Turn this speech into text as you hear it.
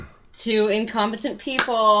two incompetent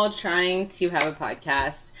people trying to have a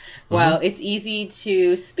podcast. While it's easy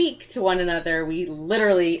to speak to one another, we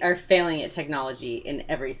literally are failing at technology in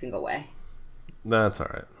every single way. That's all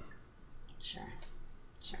right. Sure.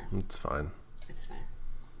 It's fine. It's fine.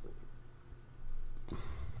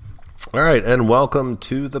 All right, and welcome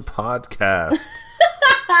to the podcast.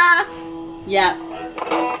 Yeah.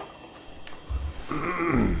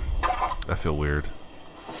 I feel weird.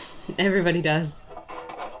 Everybody does.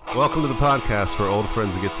 Welcome to the podcast where old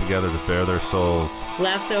friends get together to bare their souls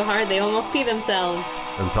Laugh so hard they almost pee themselves.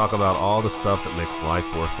 and talk about all the stuff that makes life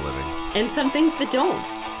worth living. And some things that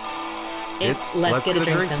don't. It's Let's Get a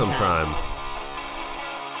Drink sometime.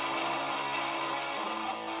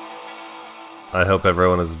 I hope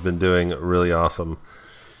everyone has been doing really awesome.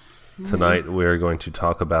 Tonight we're going to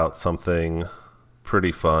talk about something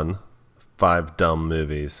pretty fun. 5 dumb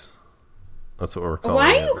movies. That's what we're calling it.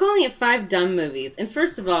 Why are you calling it 5 dumb movies? And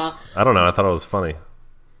first of all... I don't know. I thought it was funny.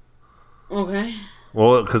 Okay.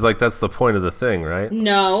 Well, because that's the point of the thing, right?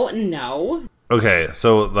 No. Okay,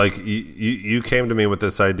 so you came to me with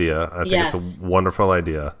this idea. I think it's a wonderful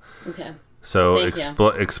idea. Okay. So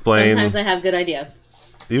explain. Sometimes I have good ideas.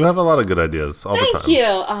 You have a lot of good ideas all the time. Thank you.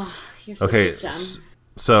 Oh, you're such a gem.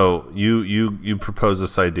 So you proposed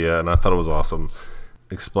this idea, and I thought it was awesome.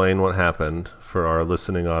 Explain what happened for our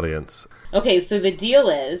listening audience. Okay, so the deal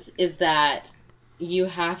is that you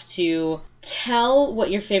have to tell what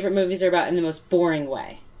your favorite movies are about in the most boring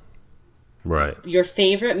way. Right. Your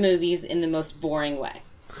favorite movies in the most boring way.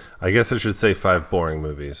 I guess I should say 5 boring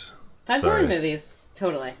movies. 5 boring movies.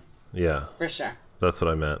 Totally. Yeah. For sure. That's what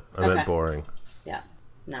I meant. I meant boring. Yeah.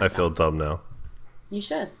 I feel dumb now. You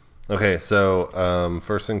should. Okay, so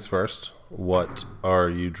first things first. What are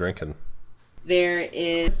you drinking? There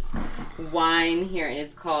is wine here, and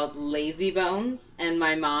it's called Lazy Bones. And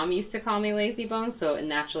my mom used to call me Lazy Bones, so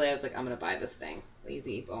naturally I was like, I'm going to buy this thing.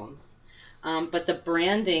 Lazy Bones. But the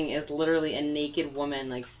branding is literally a naked woman,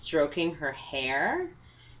 like, stroking her hair.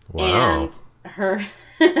 Wow. And her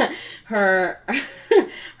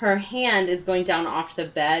hand is going down off the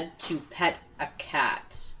bed to pet a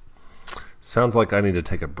cat. Sounds like I need to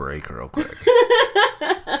take a break real quick.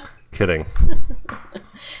 Kidding.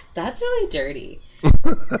 That's really dirty.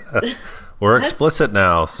 We're explicit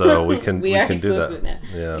now, so we can do that. Now.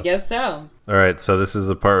 Yeah. I guess so. All right, so this is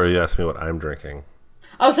the part where you ask me what I'm drinking.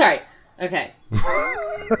 Oh, sorry. Okay.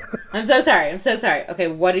 I'm so sorry. Okay,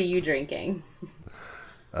 what are you drinking?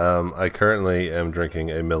 I currently am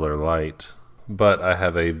drinking a Miller Lite, but I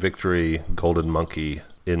have a Victory Golden Monkey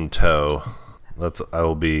in tow. I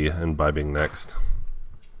will be imbibing next.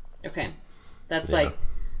 Okay. That's like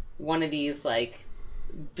one of these like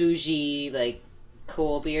bougie, like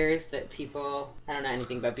cool beers that people, I don't know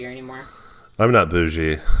anything about beer anymore. I'm not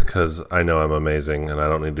bougie because I know I'm amazing and I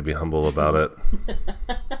don't need to be humble about it.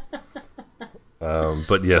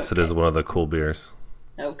 But yes, It is one of the cool beers.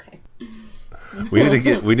 Okay. We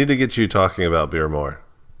need to get you talking about beer more,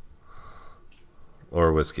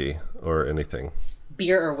 or whiskey, or anything.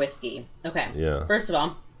 Beer or whiskey? Okay. Yeah. First of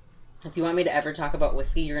all, if you want me to ever talk about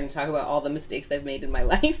whiskey, you're going to talk about all the mistakes I've made in my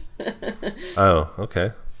life. Oh, okay.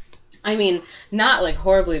 I mean, not like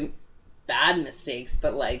horribly bad mistakes,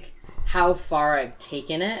 but like how far I've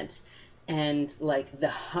taken it, and like the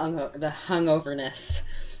hungoverness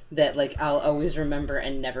that like I'll always remember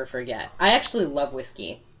and never forget. I actually love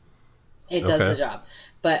whiskey. It does the job.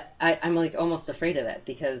 But I'm like almost afraid of it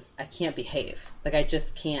because I can't behave. Like I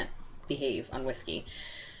just can't behave on whiskey.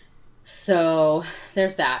 So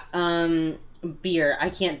there's that. Beer, I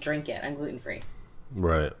can't drink it. I'm gluten-free.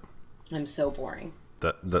 Right. I'm so boring.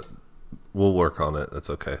 That we'll work on it. That's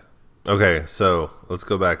okay. Okay, so let's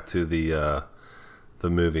go back to the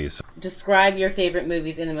movies. Describe your favorite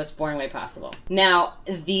movies in the most boring way possible. Now,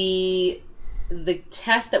 the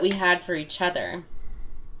test that we had for each other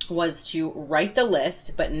was to write the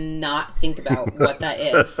list but not think about what that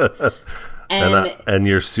is. And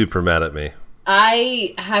you're super mad at me.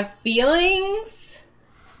 I have feelings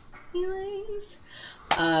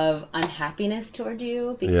of unhappiness toward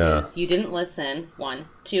you because you didn't listen. 1,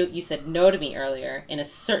 2, you said no to me earlier in a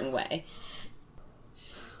certain way.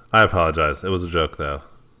 I apologize. It was a joke, though.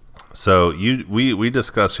 So we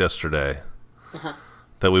discussed yesterday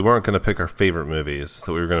that we weren't going to pick our favorite movies,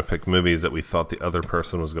 that we were going to pick movies that we thought the other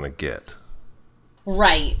person was going to get.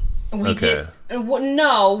 Right. We did.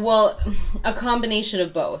 No, well, a combination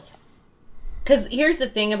of both. Because here's the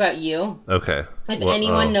thing about you. Okay. If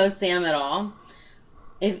anyone knows Sam at all,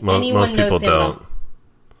 most people don't.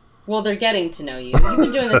 Well, they're getting to know you. You've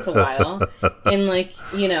been doing this a while. And, like,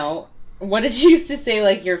 you know, what did you used to say,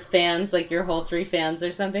 like, your fans, like your whole 3 fans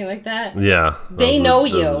or something like that? Yeah. They know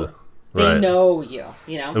you. They Right. know you,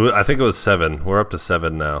 you know? I think it was 7. We're up to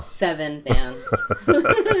 7 now. 7 fans.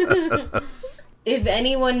 If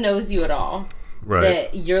anyone knows you at all, Right.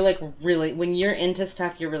 that you're like really, when you're into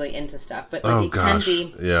stuff, you're really into stuff. But like it gosh.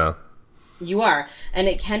 can be, Yeah. you are, and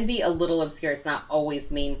it can be a little obscure. It's not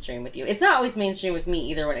always mainstream with you. It's not always mainstream with me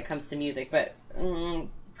either when it comes to music, but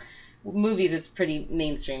movies, it's pretty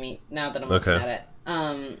mainstreamy now that I'm looking at it.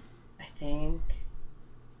 I think,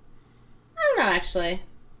 I don't know, actually.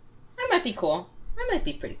 I might be cool. I might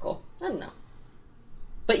be pretty cool. I don't know.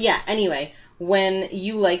 But yeah, anyway, when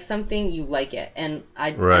you like something, you like it. And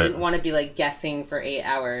I didn't want to be like guessing for 8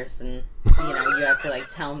 hours and, you know, you have to like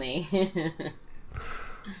tell me.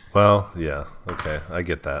 Well, yeah. Okay. I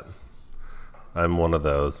get that. I'm one of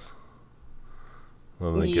those.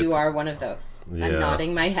 You are one of those. Yeah. I'm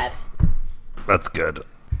nodding my head. That's good.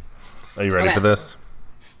 Are you ready for this?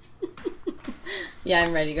 Yeah,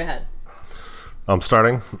 I'm ready. Go ahead. I'm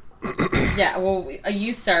starting? Yeah, well,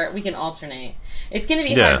 you start. We can alternate. It's going to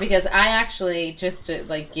be hard because I actually, just to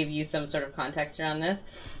like give you some sort of context around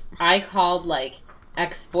this, I called like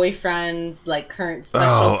ex-boyfriends, like current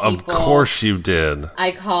special people. Of course you did.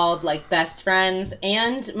 I called like best friends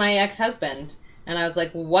and my ex-husband. And I was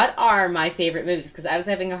like, what are my favorite movies? Because I was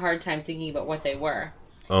having a hard time thinking about what they were.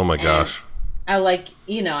 Oh my gosh. I like,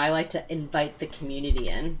 you know, I like to invite the community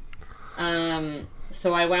in.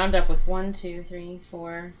 So I wound up with 1, 2, 3,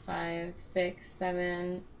 4, 5, 6,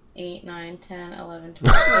 7, 8, 9, 10, 11,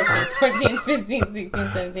 12, 13, 14, 15, 16,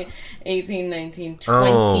 17, 18, 19,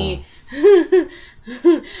 20.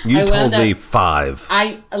 You told me 5.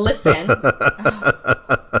 Listen,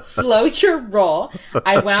 slow your roll.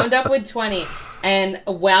 I wound up with 20. And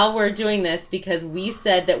while we're doing this, because we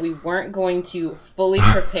said that we weren't going to fully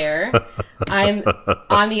prepare, I'm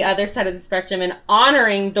on the other side of the spectrum and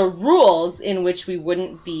honoring the rules in which we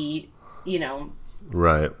wouldn't be, you know.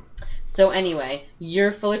 Right. So anyway,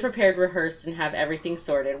 you're fully prepared, rehearsed, and have everything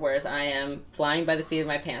sorted, whereas I am flying by the seat of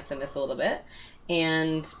my pants in this a little bit.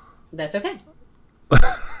 And that's okay.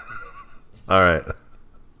 All right.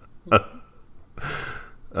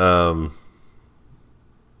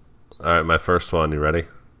 All right, my first one. You ready?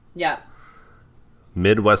 Yeah.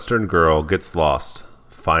 Midwestern girl gets lost,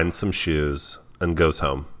 finds some shoes, and goes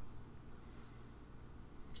home.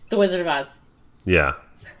 The Wizard of Oz. Yeah.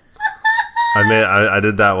 I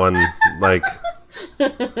did that one like,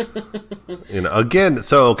 you know, again.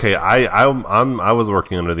 So okay, I was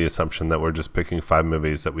working under the assumption that we're just picking 5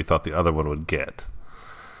 movies that we thought the other one would get.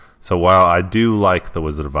 So while I do like The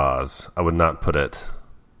Wizard of Oz, I would not put it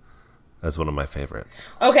as one of my favorites.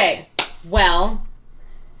 Okay, well,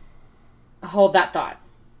 hold that thought.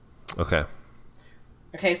 Okay.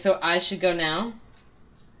 Okay, so I should go now?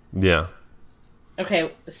 Yeah.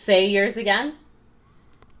 Okay, say yours again.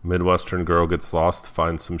 Midwestern girl gets lost,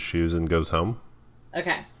 finds some shoes, and goes home.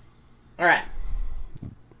 Okay. All right.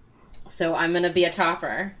 So I'm going to be a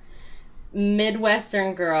topper.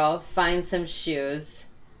 Midwestern girl finds some shoes,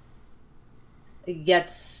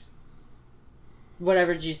 gets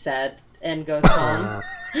whatever you said, and goes home.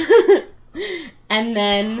 And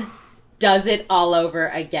then does it all over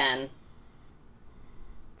again.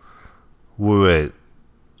 Wait.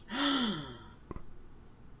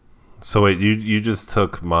 So wait, you just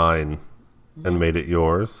took mine and made it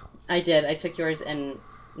yours? I did. I took yours and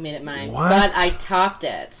made it mine. What? But I topped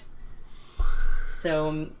it.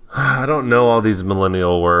 So I don't know all these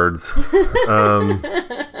millennial words. Am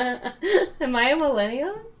I a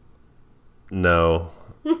millennial? No.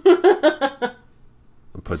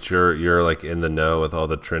 But you're like in the know with all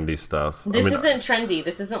the trendy stuff. This isn't trendy.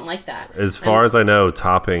 This isn't like that. As far as I know,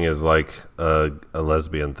 topping is like a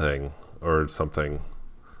lesbian thing or something.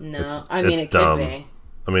 No, I mean, it dumb. could be.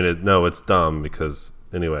 I mean, it's dumb because,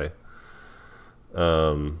 anyway.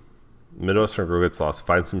 Midwestern girl gets lost,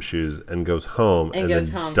 finds some shoes, and goes home. And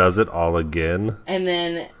goes then home. Does it all again. And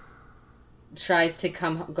then tries to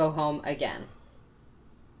go home again.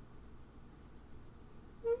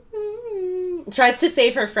 Tries to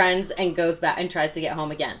save her friends and goes back and tries to get home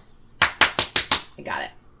again. I got it.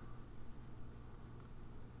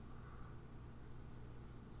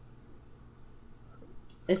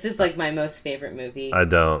 This is like my most favorite movie. I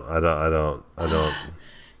don't.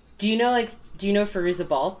 Do you know Fairuza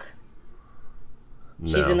Balk? No.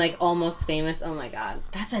 She's in like Almost Famous. Oh my god.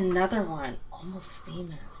 That's another one. Almost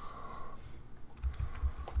Famous.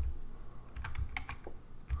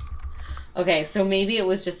 Okay, so maybe it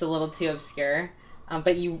was just a little too obscure.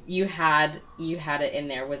 But you had it in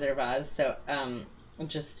there, Wizard of Oz. So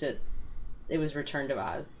it was Return to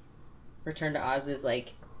Oz. Return to Oz is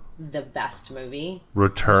like the best movie.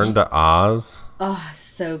 Return to Oz? Oh,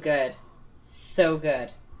 so good. So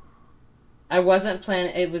good. I wasn't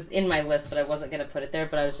planning. It was in my list, but I wasn't gonna put it there.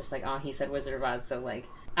 But I was just like, oh, he said Wizard of Oz, so like,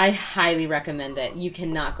 I highly recommend it. You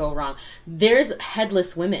cannot go wrong. There's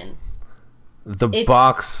Headless Women. The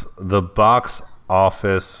box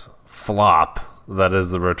office flop that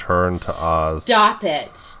is The Return to Oz. Stop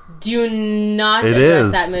it. Do not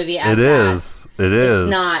address that movie as It is.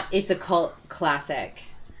 It's not. It's a cult classic.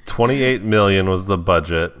 $28 million was the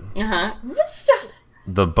budget. Uh-huh. Stop.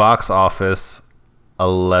 The box office,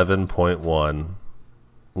 11.1.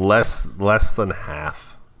 Less than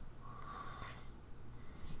half.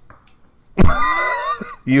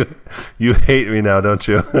 You hate me now, don't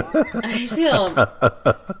you? I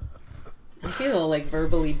feel like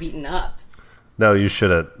verbally beaten up. No, you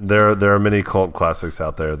shouldn't. There are many cult classics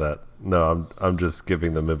out there that I'm just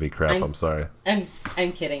giving the movie crap. I'm sorry.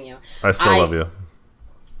 I'm kidding you. I still love you.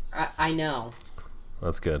 I know.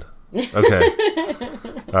 That's good. Okay.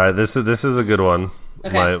 All right, this is a good one.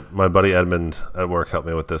 Okay. My buddy Edmund at work helped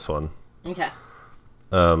me with this one. Okay.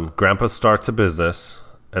 Grandpa starts a business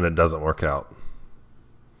and it doesn't work out.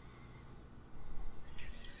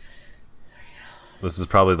 This is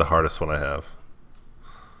probably the hardest one I have.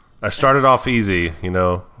 I started off easy,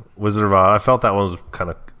 Wizard of Oz. I felt that one was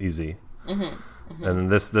kind of easy,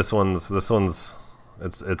 and this one's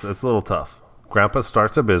it's a little tough. Grandpa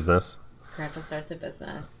starts a business,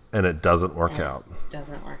 and it doesn't work out.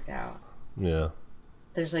 Yeah.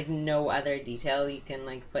 There's like no other detail you can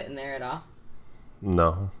like put in there at all.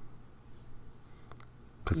 No.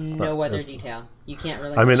 No other detail. You can't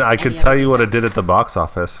really. I mean, I could tell you what it did at the box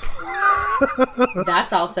office.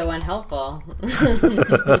 That's also unhelpful.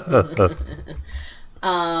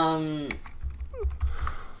 I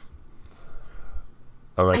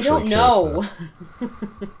don't know.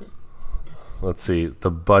 Let's see. The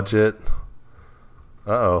budget.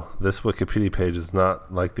 This Wikipedia page is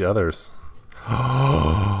not like the others.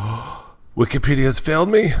 Wikipedia has failed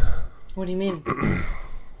me. What do you mean?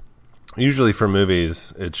 Usually for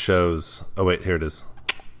movies, it shows... Oh, wait. Here it is.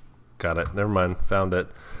 Got it. Never mind. Found it.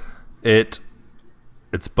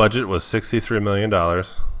 Its budget was $63 million.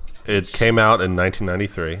 It came out in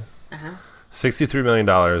 1993. $63 million.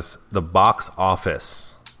 The box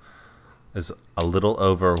office is a little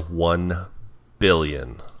over $1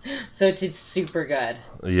 billion. So it did super good.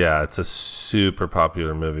 Yeah, it's a super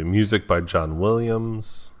popular movie. Music by John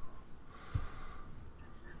Williams.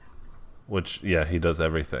 Which, yeah, he does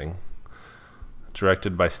everything.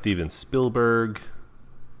 Directed by Steven Spielberg.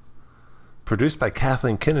 Produced by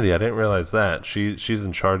Kathleen Kennedy. I didn't realize that. She's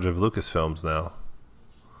in charge of Lucasfilms now.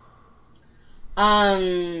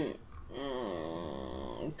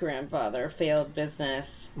 Grandfather failed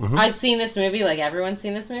business. I've seen this movie. Like, everyone's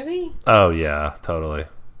seen this movie? Oh, yeah. Totally.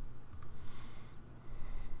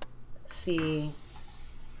 Let's see.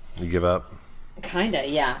 You give up? Kinda,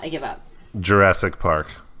 yeah. I give up. Jurassic Park.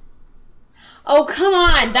 Oh, come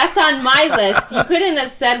on. That's on my list. You couldn't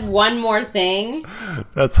have said one more thing.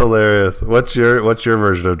 That's hilarious. What's your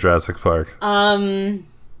version of Jurassic Park? I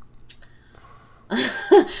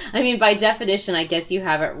mean, by definition, I guess you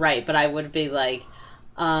have it right, but I would be like,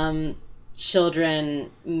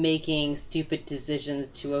 children making stupid decisions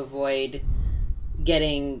to avoid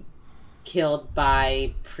getting killed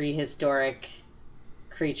by prehistoric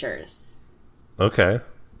creatures. Okay.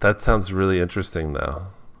 That sounds really interesting, though.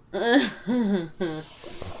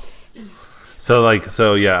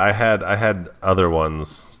 So yeah, I had other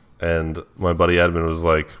ones, and my buddy Edmund was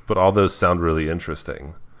like, but all those sound really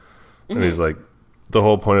interesting. And he's like, the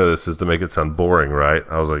whole point of this is to make it sound boring, right?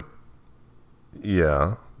 I was like,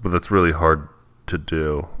 yeah, but that's really hard to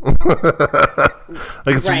do.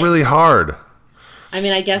 Like, it's really hard. I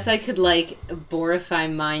mean, I guess I could like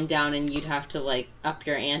borify mine down, and you'd have to like up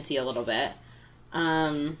your ante a little bit.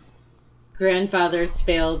 Grandfather's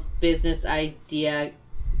failed business idea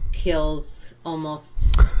kills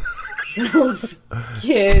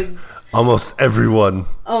kids. Almost everyone.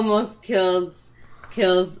 Almost kills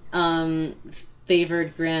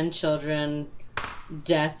favored grandchildren.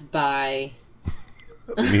 Death by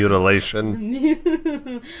mutilation.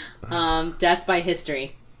 Death by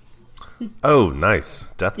history. Oh,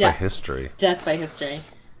 nice. Death by history. Death by history.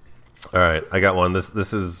 All right, I got one.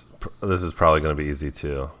 This is probably going to be easy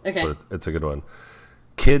too. Okay, but it's a good one.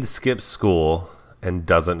 Kid skips school and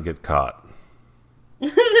doesn't get caught.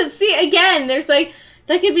 See, again, there's like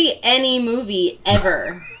that could be any movie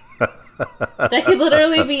ever. That could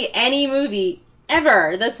literally be any movie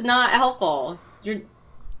ever. That's not helpful.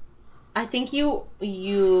 I think you.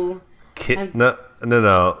 No.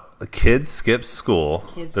 A kid skips school.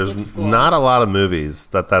 There's not a lot of movies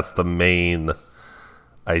that's the main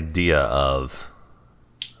idea of.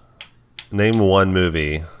 Name one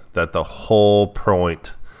movie that the whole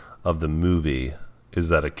point of the movie is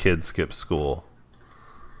that a kid skips school?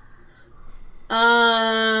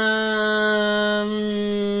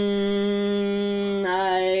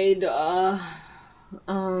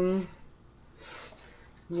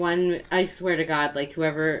 I swear to God, like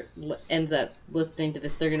whoever ends up listening to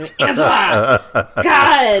this, they're gonna be Angela.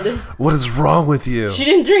 God, what is wrong with you? She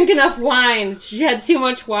didn't drink enough wine. She had too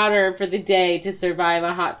much water for the day to survive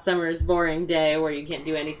a hot summer's boring day where you can't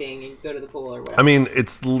do anything and go to the pool or whatever. I mean,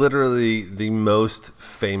 it's literally the most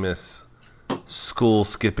famous school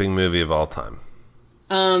skipping movie of all time.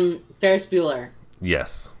 Ferris Bueller.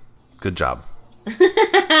 Yes, good job.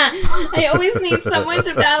 I always need someone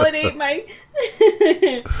to validate my.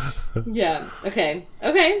 Yeah. Okay.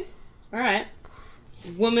 All right.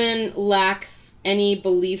 Woman lacks any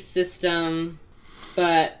belief system,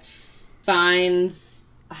 but finds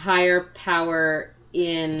higher power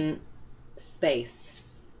in space.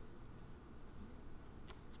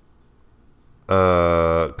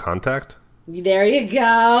 Contact? There you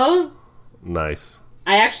go. Nice.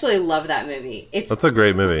 I actually love that movie. That's a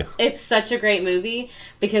great movie. It's such a great movie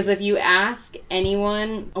because if you ask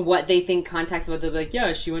anyone what they think Contact's about, they'll be like,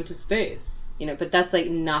 yeah, she went to space. But that's like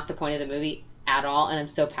not the point of the movie at all. And I'm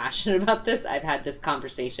so passionate about this. I've had this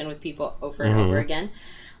conversation with people over and over again.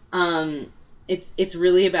 It's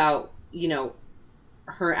really about,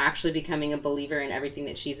 her actually becoming a believer in everything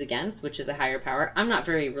that she's against, which is a higher power. I'm not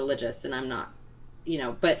very religious and I'm not,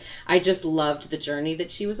 but I just loved the journey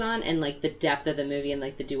that she was on and like the depth of the movie and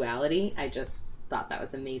like the duality. I just thought that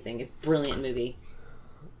was amazing. It's a brilliant movie.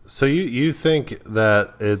 So you think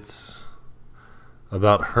that it's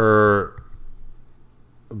about her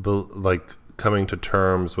like coming to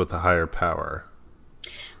terms with a higher power?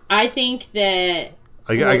 I think that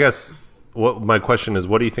I guess what my question is,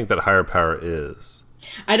 what do you think that higher power is?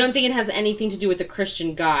 I don't think it has anything to do with the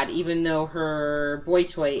Christian God, even though her boy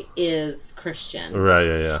toy is Christian. Right,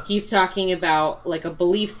 yeah. He's talking about like a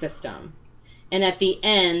belief system. And at the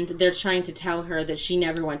end, they're trying to tell her that she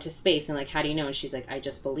never went to space. And like, how do you know? And she's like, I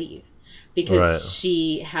just believe. Because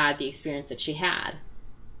she had the experience that she had.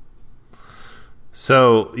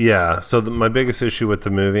 So, yeah. So my biggest issue with the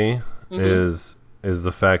movie is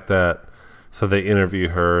the fact that so they interview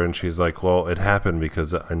her and she's like, well, it happened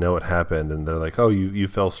because I know it happened. And they're like, oh, you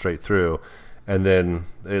fell straight through. And then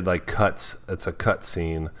it like cuts. It's a cut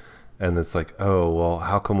scene. And it's like, oh, well,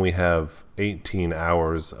 how come we have 18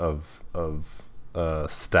 hours of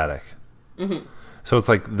static? Mm-hmm. So it's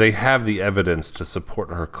like they have the evidence to support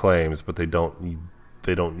her claims, but they don't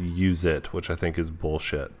use it, which I think is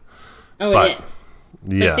bullshit. Oh, it is.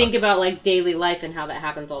 Yeah. But think about like daily life and how that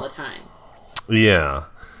happens all the time. Yeah.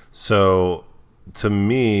 So, to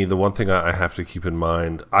me, the one thing I have to keep in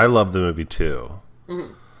mind, I love the movie too.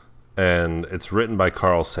 Mm-hmm. And it's written by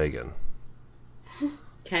Carl Sagan.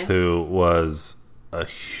 Okay. Who was a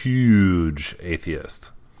huge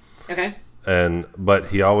atheist. Okay. But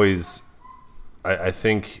he always, I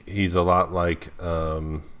think he's a lot like,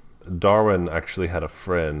 Darwin actually had a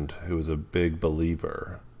friend who was a big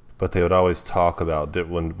believer. But they would always talk about,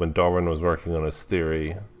 when Darwin was working on his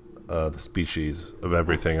theory, the species of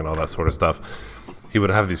everything and all that sort of stuff, he would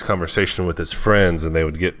have these conversations with his friends and they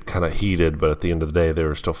would get kind of heated, but at the end of the day they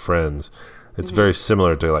were still friends. It's very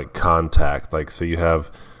similar to like Contact. Like, so you have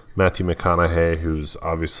Matthew McConaughey, who's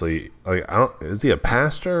obviously like, is he a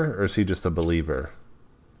pastor or is he just a believer?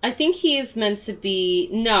 I think he's meant to be,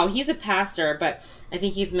 no, he's a pastor, but I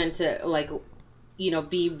think he's meant to like,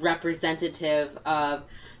 be representative of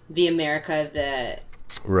the America that,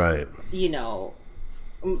 right,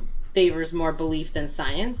 favors more belief than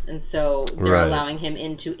science, and so they're allowing him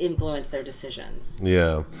in to influence their decisions.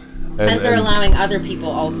 Yeah. As they're allowing other people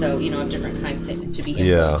also, of different kinds to be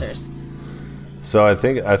influencers. Yeah. So I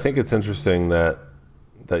think it's interesting that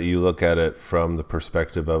you look at it from the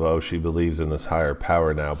perspective of, oh, she believes in this higher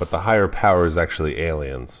power now, but the higher power is actually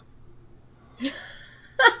aliens.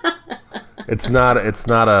 It's not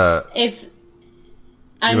a.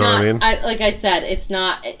 I'm not. I mean? Like I said, it's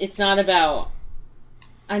not about.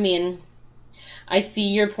 I mean, I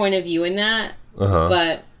see your point of view in that,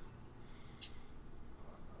 but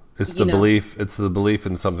it's the belief. It's the belief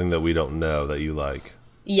in something that we don't know that you like.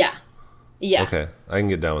 Yeah. Yeah. Okay, I can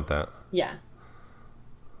get down with that. Yeah.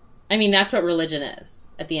 I mean, that's what religion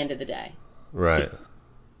is at the end of the day. Right.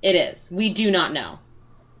 It is. We do not know.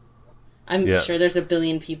 I'm sure there's a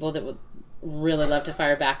billion people that would really love to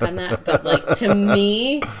fire back on that, but like to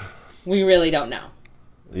me, we really don't know.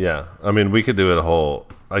 Yeah, I mean, we could do it a whole.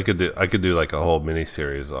 I could do like a whole mini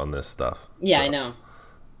series on this stuff. Yeah, so, I know.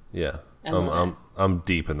 Yeah, I'm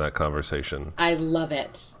deep in that conversation. I love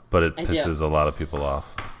it. But it pisses a lot of people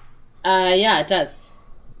off. Yeah, it does.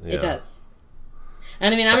 Yeah. It does.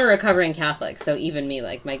 And I mean, I'm a recovering Catholic, so even me,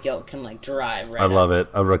 like, my guilt can, like, drive right I up. love it.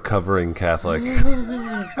 A recovering Catholic.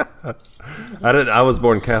 I was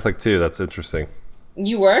born Catholic too. That's interesting.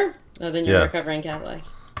 You were? Oh, then you're Yeah. a recovering Catholic.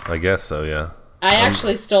 I guess so. Yeah. I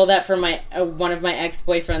actually stole that from my one of my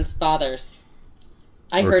ex-boyfriend's fathers.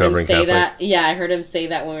 I heard him Recovering say Catholic? that. Yeah, I heard him say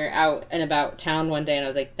that when we were out and about town one day, and I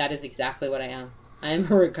was like, that is exactly what I am. I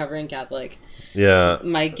am a recovering Catholic. Yeah.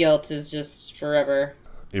 My guilt is just forever.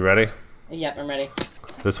 You ready? Yep, I'm ready.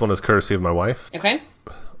 This one is courtesy of my wife. Okay.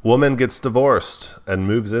 Woman gets divorced and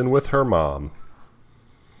moves in with her mom.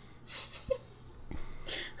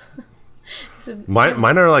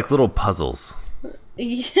 Mine are like little puzzles.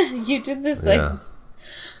 Yeah, you did this Yeah.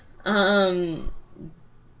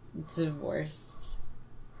 Divorce.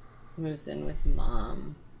 Moves in with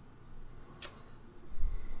mom.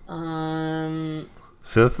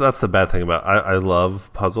 See, that's the bad thing about I love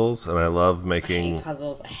puzzles, and I love I making hate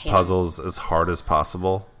puzzles. I hate 'em. puzzles as hard as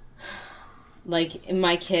possible. Like,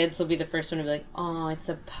 my kids will be the first one to be like, oh, it's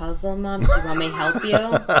a puzzle, Mom. Do you want me to help you?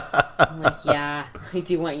 I'm like, yeah, I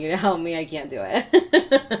do want you to help me. I can't do it.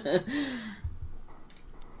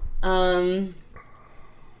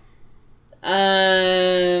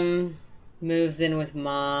 Moves in with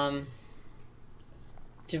mom.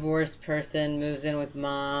 Divorced person moves in with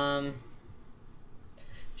mom.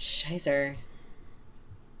 Shizer.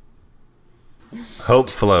 Hope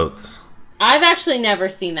floats. I've actually never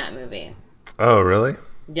seen that movie. Oh, really?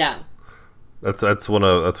 Yeah. That's one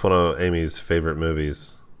of Amy's favorite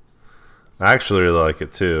movies. I actually really like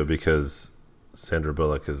it too because Sandra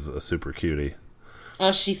Bullock is a super cutie.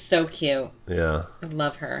 Oh, she's so cute. Yeah. I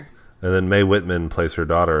love her. And then Mae Whitman plays her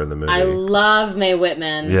daughter in the movie. I love Mae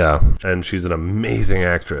Whitman. Yeah, and she's an amazing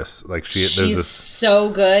actress. Like She's there's this so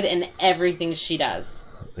good in everything she does.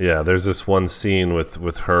 yeah, there's this one scene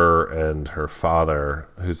with her and her father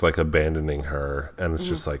who's like abandoning her, and it's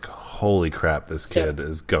just like, holy crap, this kid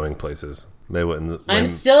is going places. Mae Whitman. I'm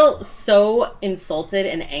still so insulted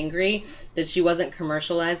and angry that she wasn't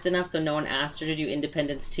commercialized enough, so no one asked her to do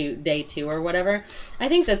Independence Day 2 or whatever. I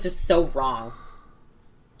think that's just so wrong.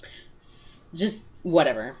 Just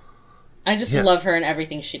whatever. I just love her and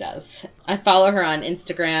everything she does. I follow her on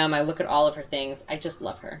Instagram. I look at all of her things. I just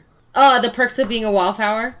love her. Oh, The Perks of Being a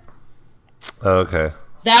Wallflower. Oh, okay.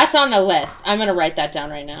 That's on the list. I'm going to write that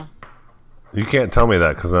down right now. You can't tell me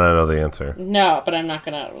that because then I know the answer. No, but I'm not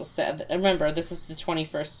going to say. Remember, this is the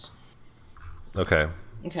 21st. Okay.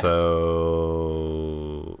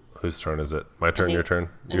 So, whose turn is it? My turn, your turn?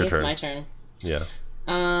 Your turn. It's my turn. Yeah.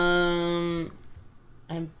 I'm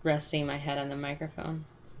resting my head on the microphone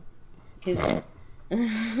because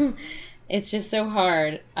it's just so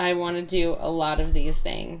hard. I want to do a lot of these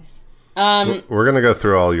things. We're going to go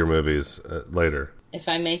through all your movies later. If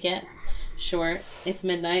I make it, sure. It's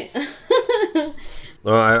midnight.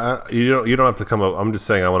 Well, you don't have to come up. I'm just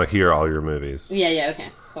saying I want to hear all your movies. Yeah, okay,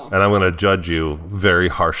 cool. And I'm going to judge you very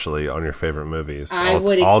harshly on your favorite movies. I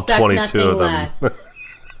would expect nothing less.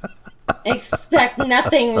 Expect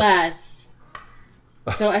nothing less.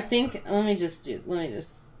 So I think, I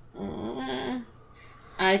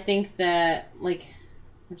think that, like...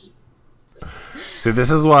 See, this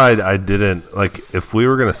is why I didn't, like, if we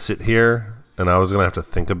were going to sit here and I was going to have to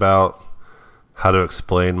think about how to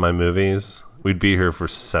explain my movies, we'd be here for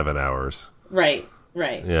 7 hours. Right.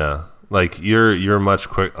 Yeah. Like, you're much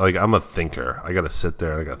quick, like, I'm a thinker. I got to sit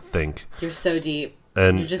there and I got to think. You're so deep.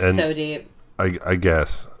 And, You're just so deep. I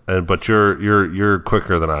guess. But you're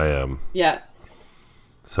quicker than I am. Yeah.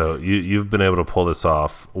 So you've been able to pull this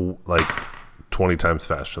off like 20 times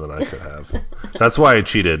faster than I could have. That's why I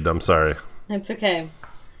cheated. I'm sorry. It's okay.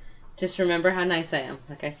 Just remember how nice I am,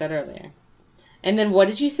 like I said earlier. And then what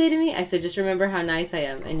did you say to me? I said, just remember how nice I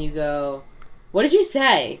am. And you go, what did you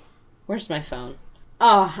say? Where's my phone?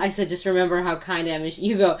 Oh, I said, just remember how kind I am. And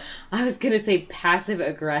you go, I was going to say passive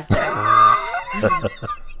aggressive.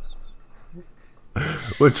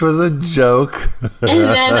 Which was a joke. And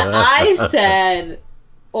then I said...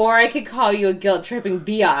 Or I could call you a guilt-tripping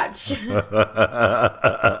biatch.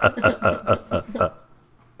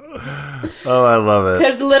 Oh, I love it.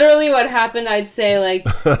 Because literally what happened, I'd say, like,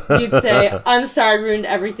 you'd say, I'm sorry, I ruined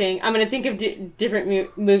everything. I'm going to think of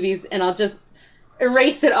different movies, and I'll just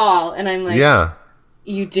erase it all. And I'm like, yeah.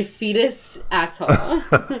 You defeatist asshole.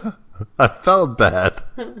 I felt bad.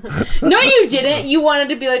 No, you didn't. You wanted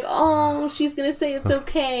to be like, oh, she's going to say it's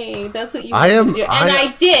okay. That's what you wanted to do. And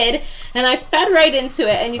I did, and I fed right into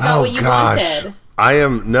it, and you got what you wanted. I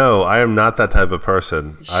am not that type of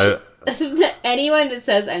person. Anyone that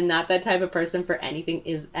says I'm not that type of person for anything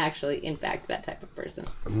is actually, in fact, that type of person.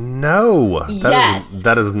 No. Yes.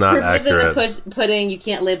 That is not Proof is in accurate. the pudding. You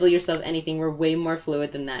can't label yourself anything. We're way more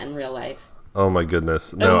fluid than that in real life. Oh my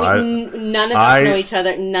goodness. No, none of us know each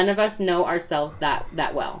other. None of us know ourselves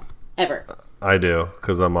that well. Ever. I do,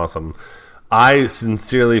 because I'm awesome. I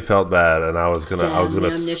sincerely felt bad, and I was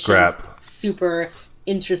gonna scrap. Super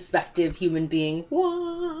introspective human being.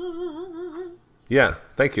 Yeah,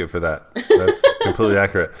 thank you for that. That's completely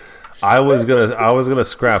accurate. I was gonna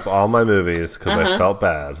scrap all my movies because I felt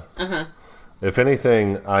bad. If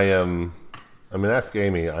anything, ask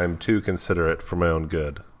Amy. I'm too considerate for my own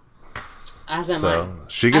good. As am I.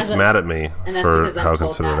 She gets mad at me for how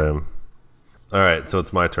considerate I am. All right, so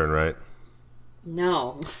it's my turn, right?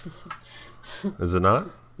 No. Is it not?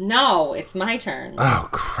 No, it's my turn. Oh,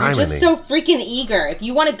 criminy. I'm just so freaking eager. If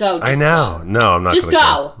you want to go, I know. Go. No, I'm not just gonna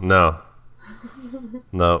go. No.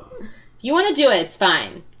 No. If you want to do it, it's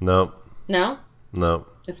fine. No. No? No.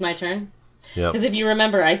 It's my turn? Yeah. Because if you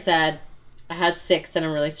remember, I said I had 6 and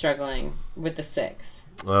I'm really struggling with the 6.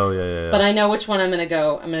 Oh, yeah. But I know which one I'm going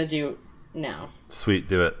to do now. Sweet,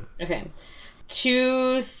 do it. Okay.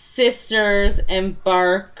 2 sisters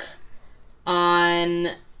embark on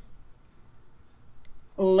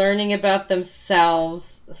learning about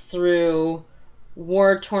themselves through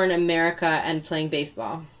war-torn America and playing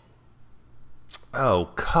baseball. Oh,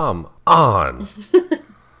 come on.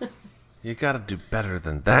 You gotta do better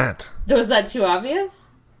than that. Was that too obvious?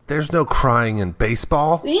 There's no crying in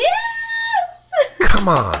baseball. Yes! Come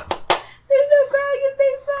on. There's no crying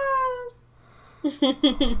in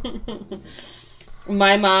baseball.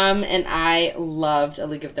 My mom and I loved A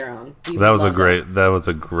League of Their Own. That was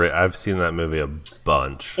a great. I've seen that movie a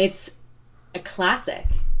bunch. It's a classic.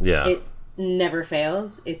 Yeah. It never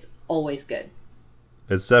fails. It's always good.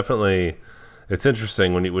 It's definitely. It's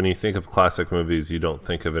interesting when you think of classic movies, you don't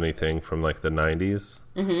think of anything from like the 90s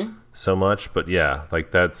so much, but yeah,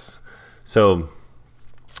 like that's so.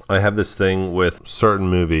 I have this thing with certain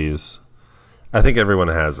movies. I think everyone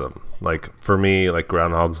has them. Like for me, like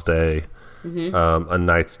Groundhog's Day, A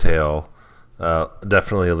Knight's Tale,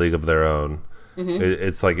 definitely A League of Their Own.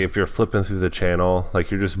 It's like if you're flipping through the channel, like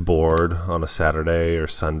you're just bored on a Saturday or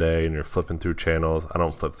Sunday, and you're flipping through channels. I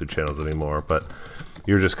don't flip through channels anymore, but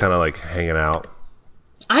you're just kind of like hanging out.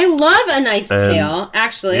 I love A Knight's Tale,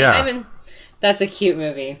 actually. Yeah. That's a cute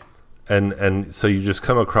movie. And so you just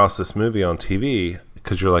come across this movie on TV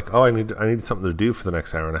because you're like, oh, I need something to do for the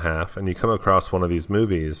next hour and a half, and you come across one of these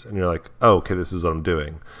movies, and you're like, oh, okay, this is what I'm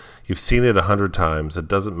doing. You've seen it 100 times. It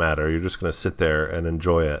doesn't matter. You're just going to sit there and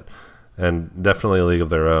enjoy it. And definitely A League of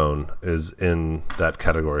Their Own is in that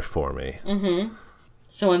category for me.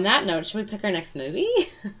 So on that note, should we pick our next movie?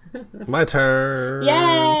 My turn.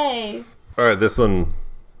 Yay! All right, this one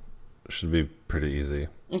should be pretty easy.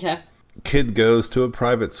 Okay. Kid goes to a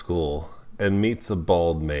private school and meets a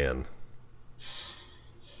bald man.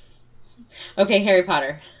 Okay, Harry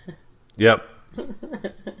Potter. Yep.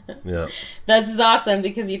 Yeah. That's awesome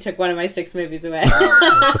because you took one of my 6 movies away.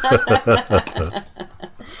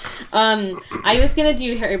 I was going to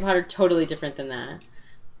do Harry Potter totally different than that.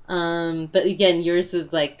 But again, yours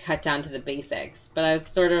was like cut down to the basics. But I was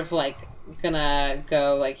sort of like gonna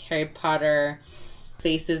go like Harry Potter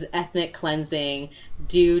faces ethnic cleansing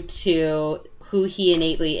due to who he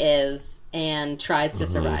innately is and tries to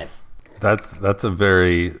survive. That's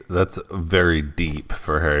very deep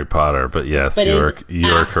for Harry Potter, but yes, you are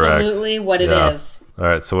correct. Absolutely what it is. All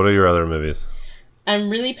right, so what are your other movies? I'm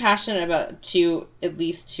really passionate about at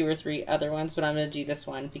least 2 or 3 other ones, but I'm going to do this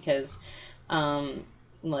one because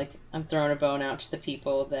like I'm throwing a bone out to the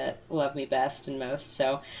people that love me best and most.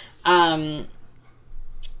 So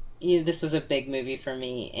this was a big movie for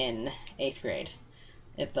me in 8th grade.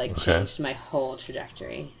 It changed my whole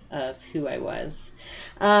trajectory of who I was.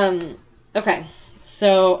 Okay,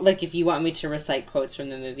 so like if you want me to recite quotes from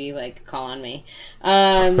the movie, like call on me.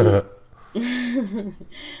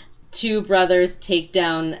 2 brothers take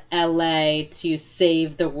down LA to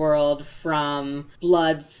save the world from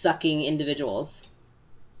blood-sucking individuals.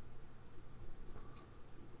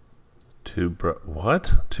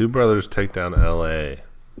 What? 2 brothers take down LA.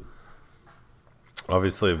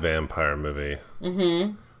 Obviously a vampire movie.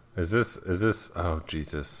 Is this oh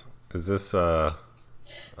Jesus. Is this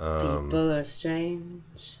People are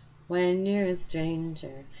strange when you're a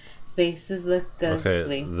stranger. Faces look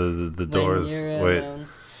ugly. Okay, the doors wait.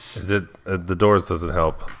 Is it the doors doesn't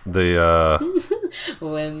help. The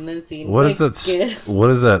women seem What is that? What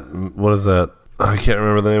is that? I can't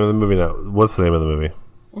remember the name of the movie now. What's the name of the movie?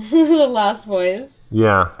 The Lost Boys.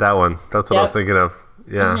 Yeah, that one. That's what I was thinking of.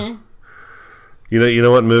 Yeah. You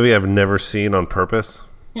know what movie I've never seen on purpose?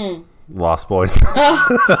 Lost Boys.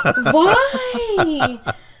 Why?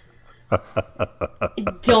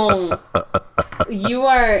 Don't. You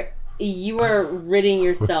are ridding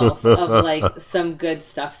yourself of like some good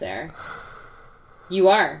stuff there. You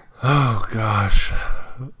are. Oh gosh.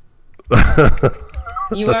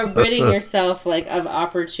 You are ridding yourself like of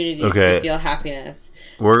opportunities to feel happiness.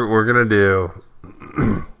 We're gonna do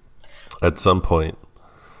at some point.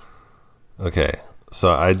 Okay. So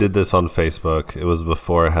I did this on Facebook. It was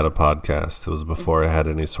before I had a podcast. It was before I had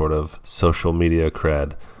any sort of social media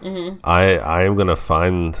cred. Mm-hmm. I am going to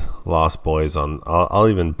find Lost Boys on... I'll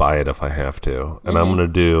even buy it if I have to. And I'm going to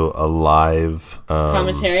do a live...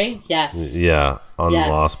 commentary? Yes. Yeah, on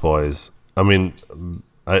Lost Boys. I mean,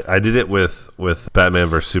 I did it with Batman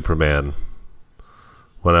vs. Superman.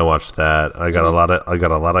 When I watched that, I got a lot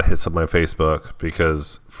of hits on my Facebook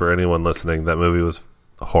because for anyone listening, that movie was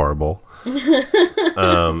horrible.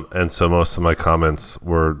 And so most of my comments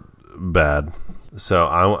were bad. So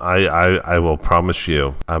I will promise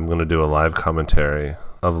you I'm going to do a live commentary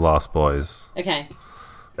of Lost Boys. Okay.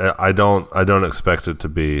 I don't expect it to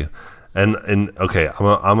be and okay,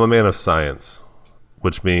 I'm a man of science,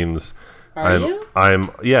 which means I'm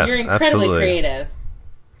yes, you're incredibly absolutely creative.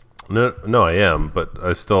 No, I am, but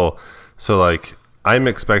I still so like I'm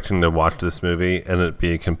expecting to watch this movie and it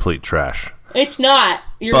be complete trash. It's not.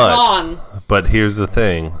 You're wrong. But here's the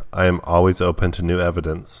thing. I am always open to new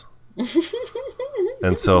evidence.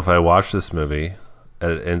 And so if I watch this movie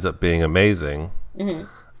and it ends up being amazing,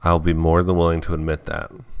 I'll be more than willing to admit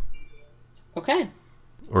that. Okay.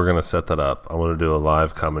 We're going to set that up. I want to do a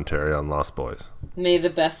live commentary on Lost Boys. May the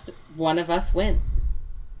best one of us win.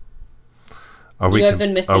 Are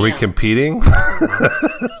we competing?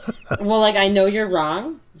 Well, like, I know you're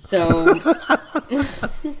wrong, so...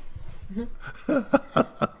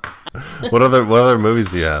 What other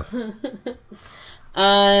movies do you have?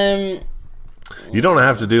 You don't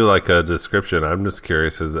have to do like a description. I'm just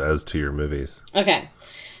curious as to your movies. Okay.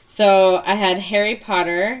 So I had Harry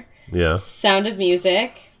Potter. Yeah. Sound of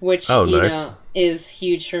Music, which nice. know is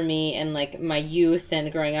huge for me and like my youth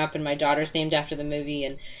and growing up, and my daughter's named after the movie,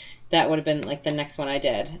 and that would have been like the next one I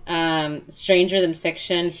did. Stranger Than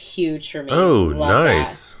Fiction, huge for me. Oh, Love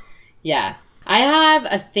nice. That. Yeah. I have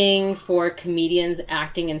a thing for comedians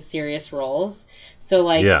acting in serious roles. So,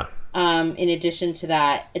 like, in addition to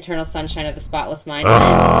that, Eternal Sunshine of the Spotless Mind,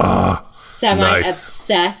 I'm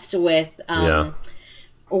semi-obsessed with, and,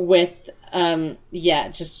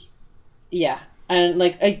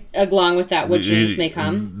 like, along with that, What Dreams May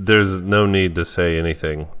Come. There's no need to say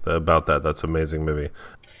anything about that. That's an amazing movie.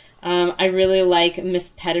 I really like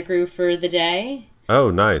Miss Pettigrew for the Day.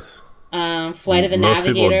 Oh, nice. Flight of the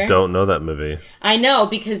Navigator. Most people don't know that movie. I know,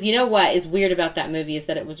 because you know what is weird about that movie is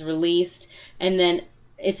that it was released and then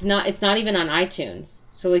it's not even on iTunes.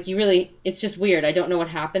 So like it's just weird. I don't know what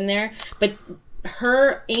happened there, but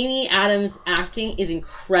Amy Adams acting is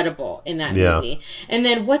incredible in that movie. And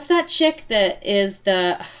then what's that chick that is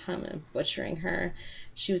I'm butchering her.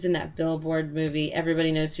 She was in that Billboard movie.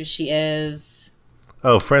 Everybody knows who she is.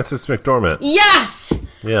 Oh, Frances McDormand. Yes.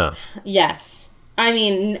 Yeah. Yes. I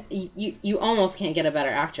mean, you almost can't get a better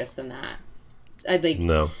actress than that.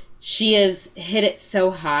 No. She has hit it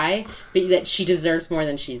so high, but that she deserves more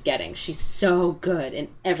than she's getting. She's so good in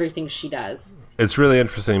everything she does. It's really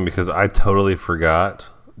interesting because I totally forgot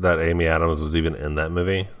that Amy Adams was even in that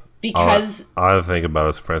movie. Because all I think about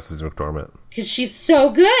is Frances McDormand. Because she's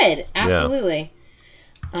so good. Absolutely. Yeah.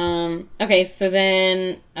 Okay, so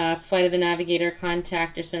then Flight of the Navigator,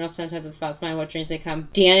 Contact, Eternal Sunshine of the Spotless Mind, What Dreams May Come.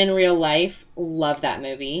 Dan in Real Life, love that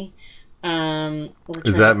movie.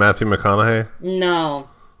 Is that Matthew McConaughey? No.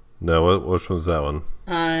 No, which one's that one?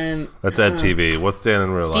 That's Ed TV. What's Dan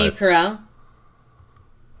in Real Life? Steve Carell.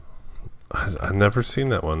 I've never seen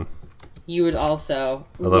that one. You would also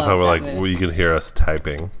I love how we're you can hear us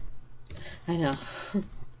typing. I know.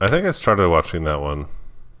 I think I started watching that one.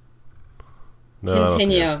 No,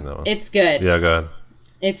 continue. It's good. Yeah, go ahead.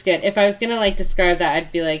 It's good. If I was going to describe that,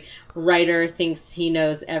 I'd be like, writer thinks he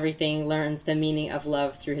knows everything, learns the meaning of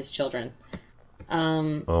love through his children.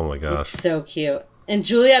 Oh my gosh. It's so cute. And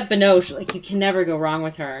Juliette Binoche, you can never go wrong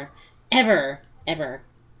with her. Ever.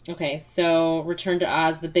 Okay, so Return to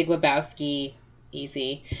Oz, The Big Lebowski,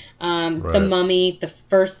 easy. Right. The Mummy, the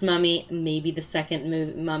first Mummy, maybe the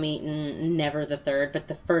second Mummy, never the third, but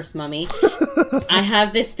the first Mummy. I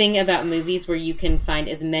have this thing about movies where you can find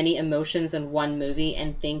as many emotions in one movie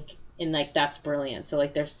and think, and that's brilliant. So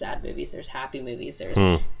there's sad movies, there's happy movies,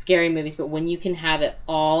 there's scary movies, but when you can have it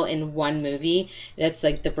all in one movie, that's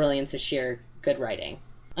the brilliance of sheer good writing.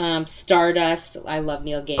 Stardust. I love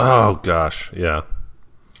Neil Gaiman. Oh gosh, yeah.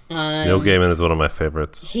 Neil Gaiman is one of my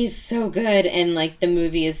favorites. He's so good, and like the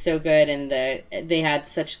movie is so good, and they had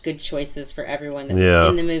such good choices for everyone that was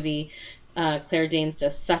in the movie. Claire Danes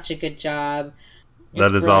does such a good job.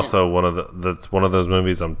 That is also one of those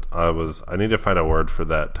movies. I need to find a word for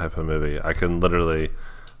that type of movie. I can literally,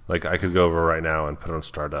 like, I could go over right now and put on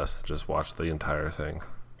Stardust, just watch the entire thing.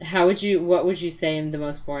 What would you say in the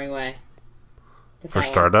most boring way? For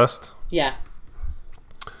Stardust? Yeah.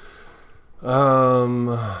 I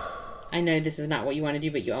know this is not what you want to do,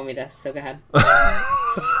 but you owe me this, so go ahead.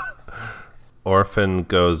 Orphan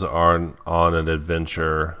goes on an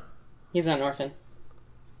adventure. He's not an orphan.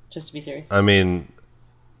 Just to be serious. I mean...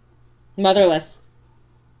 Motherless.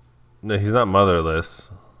 No, he's not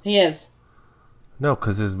motherless. He is. No,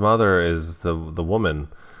 because his mother is the woman.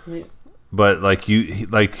 But like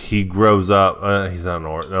he grows up. He's not an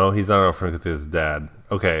orphan. No, he's not an orphan because his dad.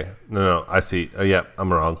 Okay, no, I see. Yeah,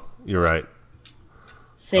 I'm wrong. You're right.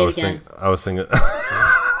 Say it again. I was thinking.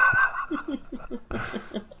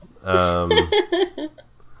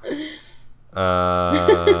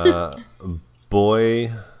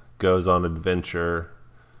 Boy goes on adventure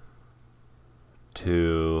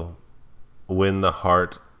to win the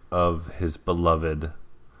heart of his beloved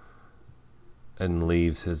and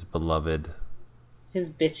leaves his beloved. His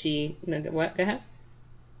bitchy... No, what? Go ahead.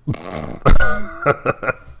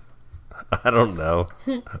 I don't know.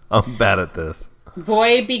 I'm bad at this.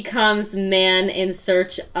 Boy becomes man in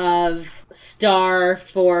search of star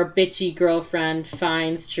for bitchy girlfriend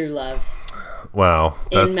finds true love. Wow.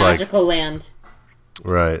 That's in magical land.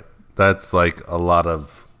 Right. That's like a lot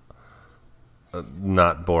of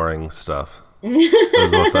not boring stuff.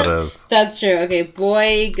 Is what that is. That's true. Okay.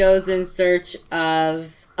 Boy goes in search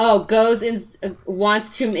of...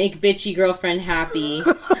 wants to make bitchy girlfriend happy.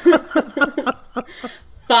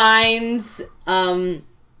 Finds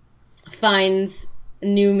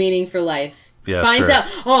new meaning for life. Yeah,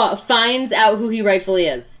 finds out who he rightfully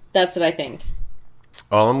is. That's what I think.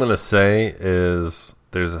 All I'm gonna say is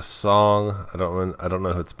there's a song. I don't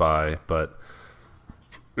know who it's by, but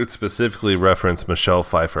it specifically referenced Michelle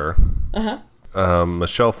Pfeiffer.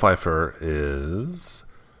 Michelle Pfeiffer is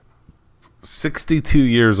 62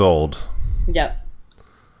 years old. Yep.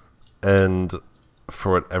 And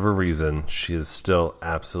for whatever reason, she is still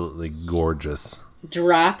absolutely gorgeous.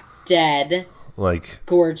 Drop dead. Like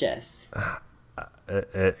gorgeous.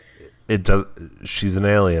 It does. She's an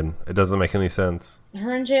alien. It doesn't make any sense.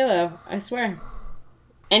 Her and J-Lo, I swear.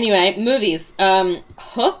 Anyway, movies.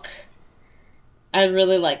 Hook. I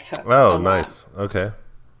really like Hook. Oh, nice. Okay.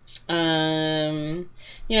 It's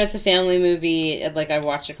a family movie. Like, I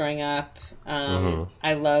watched it growing up. I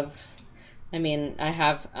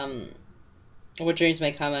have What Dreams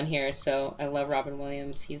May Come on here, so I love Robin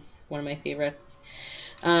Williams. He's one of my favorites.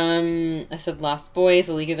 I said Lost Boys,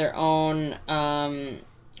 A League of Their Own,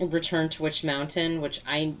 Return to Witch Mountain, which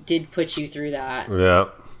I did put you through that. Yeah.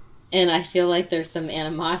 And I feel like there's some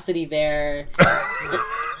animosity there.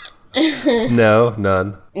 No,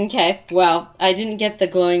 none. Okay, well, I didn't get the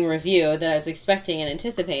glowing review that I was expecting and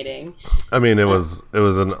anticipating. I mean, it was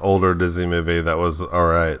an older Disney movie that was all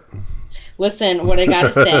right. Listen, what I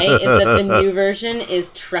gotta say is that the new version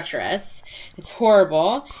is treacherous. It's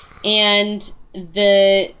horrible. And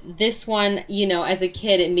this one, as a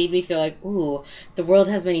kid, it made me feel like, ooh, the world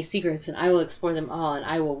has many secrets, and I will explore them all, and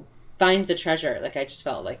I will find the treasure. Like, I just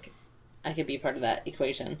felt like I could be part of that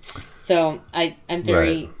equation. So I'm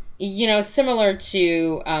very... Right. Similar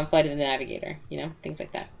to Flight of the Navigator, things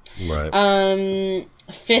like that. Right.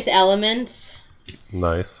 Fifth Element.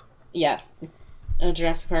 Nice. Yeah.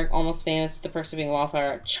 Jurassic Park, Almost Famous, The Perks of Being a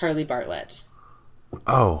Wallflower, Charlie Bartlett.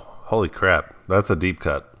 Oh, holy crap. That's a deep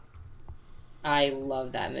cut. I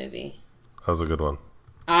love that movie. That was a good one.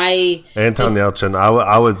 Anton Yelchin,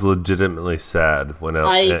 I was legitimately sad when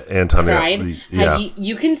Anton cried. Yeah.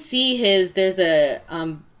 You can see there's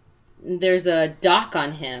a doc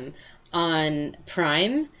on him on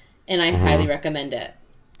Prime, and I highly recommend it.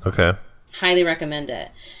 Okay. Highly recommend it.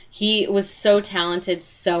 He was so talented,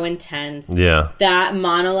 so intense. Yeah. That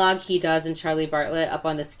monologue he does in Charlie Bartlett up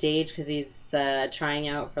on the stage because he's trying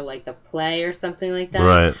out for like the play or something like that.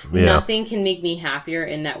 Right. Yeah. Nothing can make me happier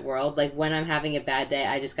in that world. Like when I'm having a bad day,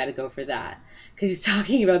 I just got to go for that because he's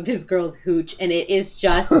talking about this girl's hooch, and it is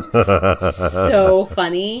just so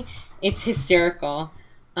funny. It's hysterical.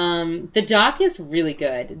 The doc is really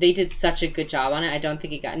good. They did such a good job on it. I don't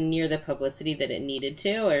think it got near the publicity that it needed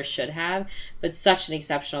to or should have, but such an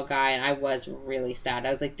exceptional guy, and I was really sad. I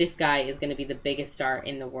was like, this guy is going to be the biggest star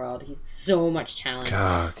in the world. He's so much talent.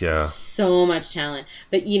 God, yeah. So much talent.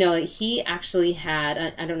 But, he actually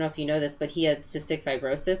had, I don't know if you know this, but he had cystic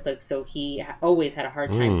fibrosis, so he always had a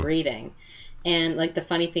hard time breathing. And, the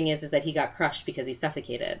funny thing is that he got crushed because he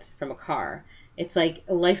suffocated from a car. It's like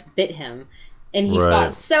life bit him. And he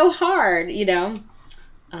fought so hard,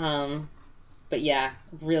 But yeah,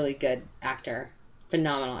 really good actor.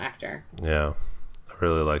 Phenomenal actor. Yeah, I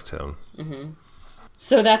really liked him. Mm-hmm.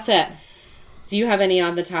 So that's it. Do you have any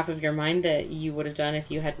on the top of your mind that you would have done if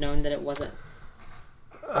you had known that it wasn't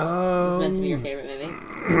was meant to be your favorite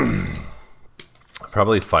movie?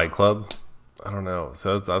 Probably Fight Club. I don't know.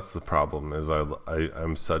 So that's the problem. Is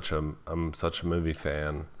I'm such a movie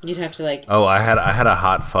fan. You'd have to Oh, I had a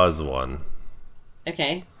Hot Fuzz one.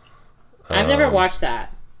 Okay. I've never watched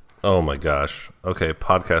that. Oh my gosh. Okay,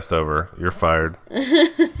 podcast over. You're fired.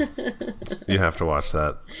 You have to watch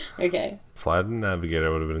that. Okay. Flight of the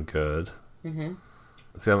Navigator would have been good. Mm-hmm.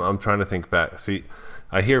 See, I'm trying to think back. See,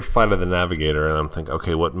 I hear Flight of the Navigator and I'm thinking,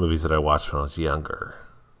 okay, what movies did I watch when I was younger?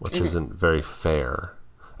 Which isn't very fair.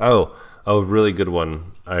 Oh, really good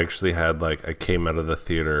one. I actually had I came out of the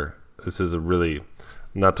theater. This is a really,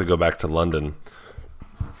 not to go back to London,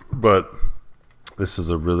 but this is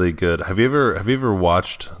a really good. Have you ever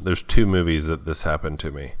watched? There's two movies that this happened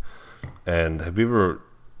to me. And have you ever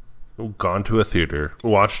gone to a theater,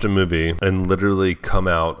 watched a movie, and literally come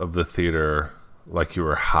out of the theater like you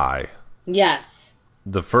were high? Yes.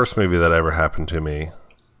 The first movie that ever happened to me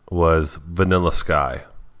was Vanilla Sky.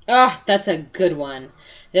 Oh, that's a good one.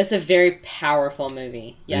 That's a very powerful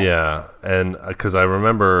movie. Yeah. Yeah, and because I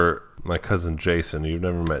remember my cousin Jason. You've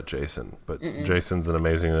never met Jason, but Jason's an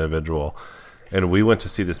amazing individual. And we went to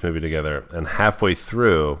see this movie together, and halfway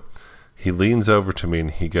through, he leans over to me and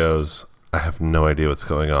he goes, I have no idea what's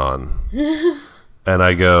going on. And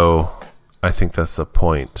I go, I think that's the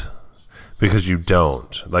point. Because you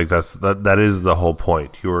don't. That is the whole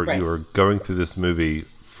point. You are going through this movie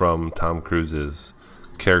from Tom Cruise's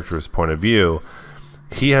character's point of view.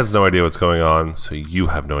 He has no idea what's going on, so you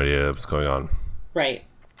have no idea what's going on. Right.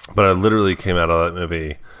 But I literally came out of that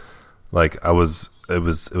movie it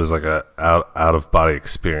was like a out of body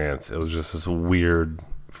experience. It was just this weird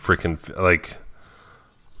freaking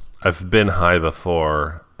I've been high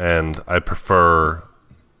before and I prefer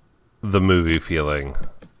the movie feeling.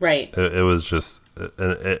 Right. It was just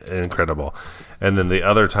incredible. And then the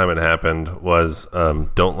other time it happened was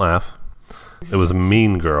don't laugh. It was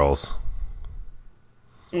Mean Girls.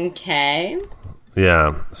 Okay.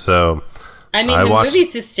 Yeah. So the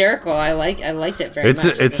movie's hysterical. I liked it very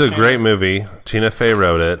much. It's a great movie. Tina Fey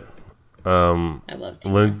wrote it. I love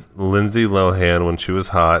Tina. Lindsay Lohan, when she was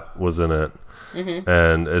hot, was in it. Mm-hmm.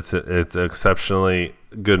 And it's an exceptionally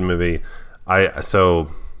good movie.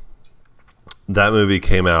 So that movie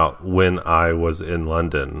came out when I was in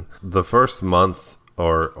London. The first month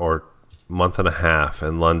or month and a half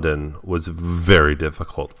in London was very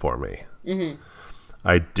difficult for me. Mm-hmm.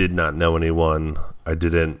 I did not know anyone. I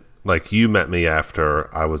didn't. You met me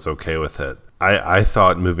after, I was okay with it. I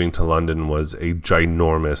thought moving to London was a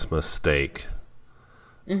ginormous mistake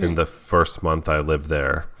in the first month I lived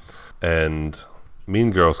there. And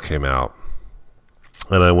Mean Girls came out.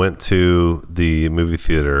 And I went to the movie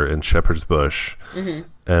theater in Shepherd's Bush. Mm-hmm.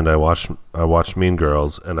 And I watched Mean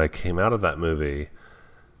Girls. And I came out of that movie.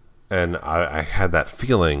 And I had that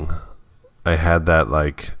feeling. I had that,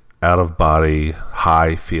 out-of-body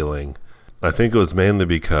high feeling. I think it was mainly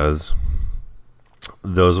because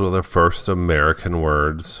those were the first American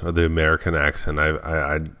words or the American accent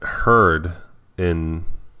I'd heard in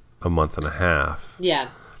a month and a half. Yeah.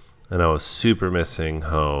 And I was super missing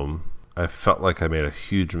home. I felt like I made a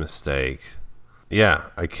huge mistake. Yeah,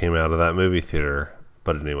 I came out of that movie theater.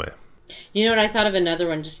 But anyway. You know what? I thought of another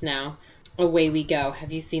one just now. Away We Go.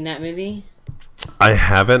 Have you seen that movie? I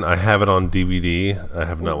haven't. I have it on DVD. I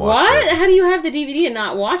have not watched it. What? How do you have the DVD and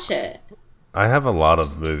not watch it? I have a lot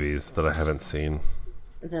of movies that I haven't seen.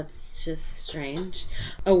 That's just strange.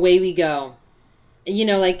 Away We Go.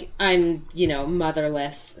 I'm,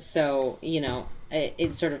 motherless, so,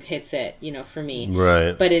 it sort of hits it, for me.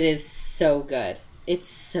 Right. But it is so good. It's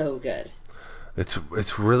so good.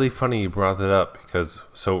 It's really funny you brought that up because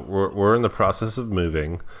we're in the process of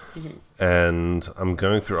moving, and I'm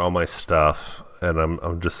going through all my stuff, and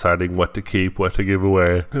I'm deciding what to keep, what to give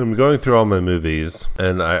away. I'm going through all my movies,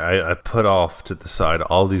 and I put off to the side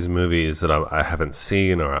all these movies that I haven't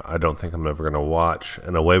seen or I don't think I'm ever going to watch.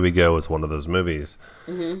 And Away We Go is one of those movies.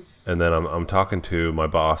 Mm-hmm. And then I'm talking to my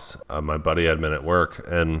boss, my buddy admin at work,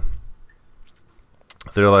 and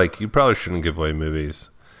they're like, you probably shouldn't give away movies.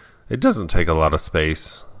 It doesn't take a lot of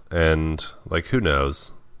space, and like, who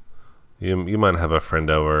knows? You might have a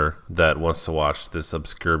friend over that wants to watch this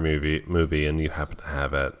obscure movie, and you happen to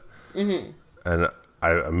have it. Mm-hmm. And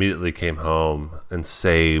I immediately came home and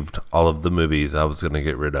saved all of the movies I was going to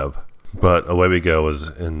get rid of. But Away We Go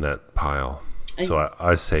was in that pile, so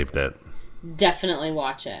I saved it. Definitely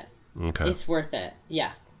watch it. Okay. It's worth it.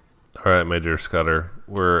 Yeah. All right, my dear Scudder.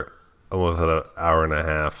 We're almost at an hour and a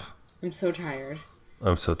half. I'm so tired.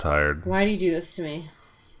 I'm so tired. Why do you do this to me?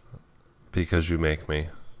 Because you make me.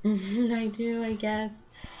 I do, I guess.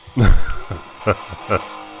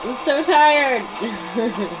 I'm so tired.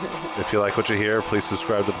 If you like what you hear, please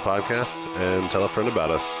subscribe to the podcast and tell a friend about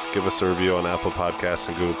us. Give us a review on Apple Podcasts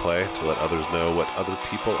and Google Play to let others know what other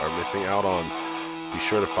people are missing out on. Be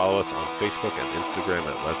sure to follow us on Facebook and Instagram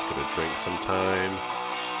at Let's Get a Drink Sometime.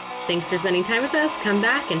 Thanks for spending time with us. Come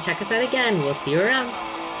back and check us out again. We'll see you around.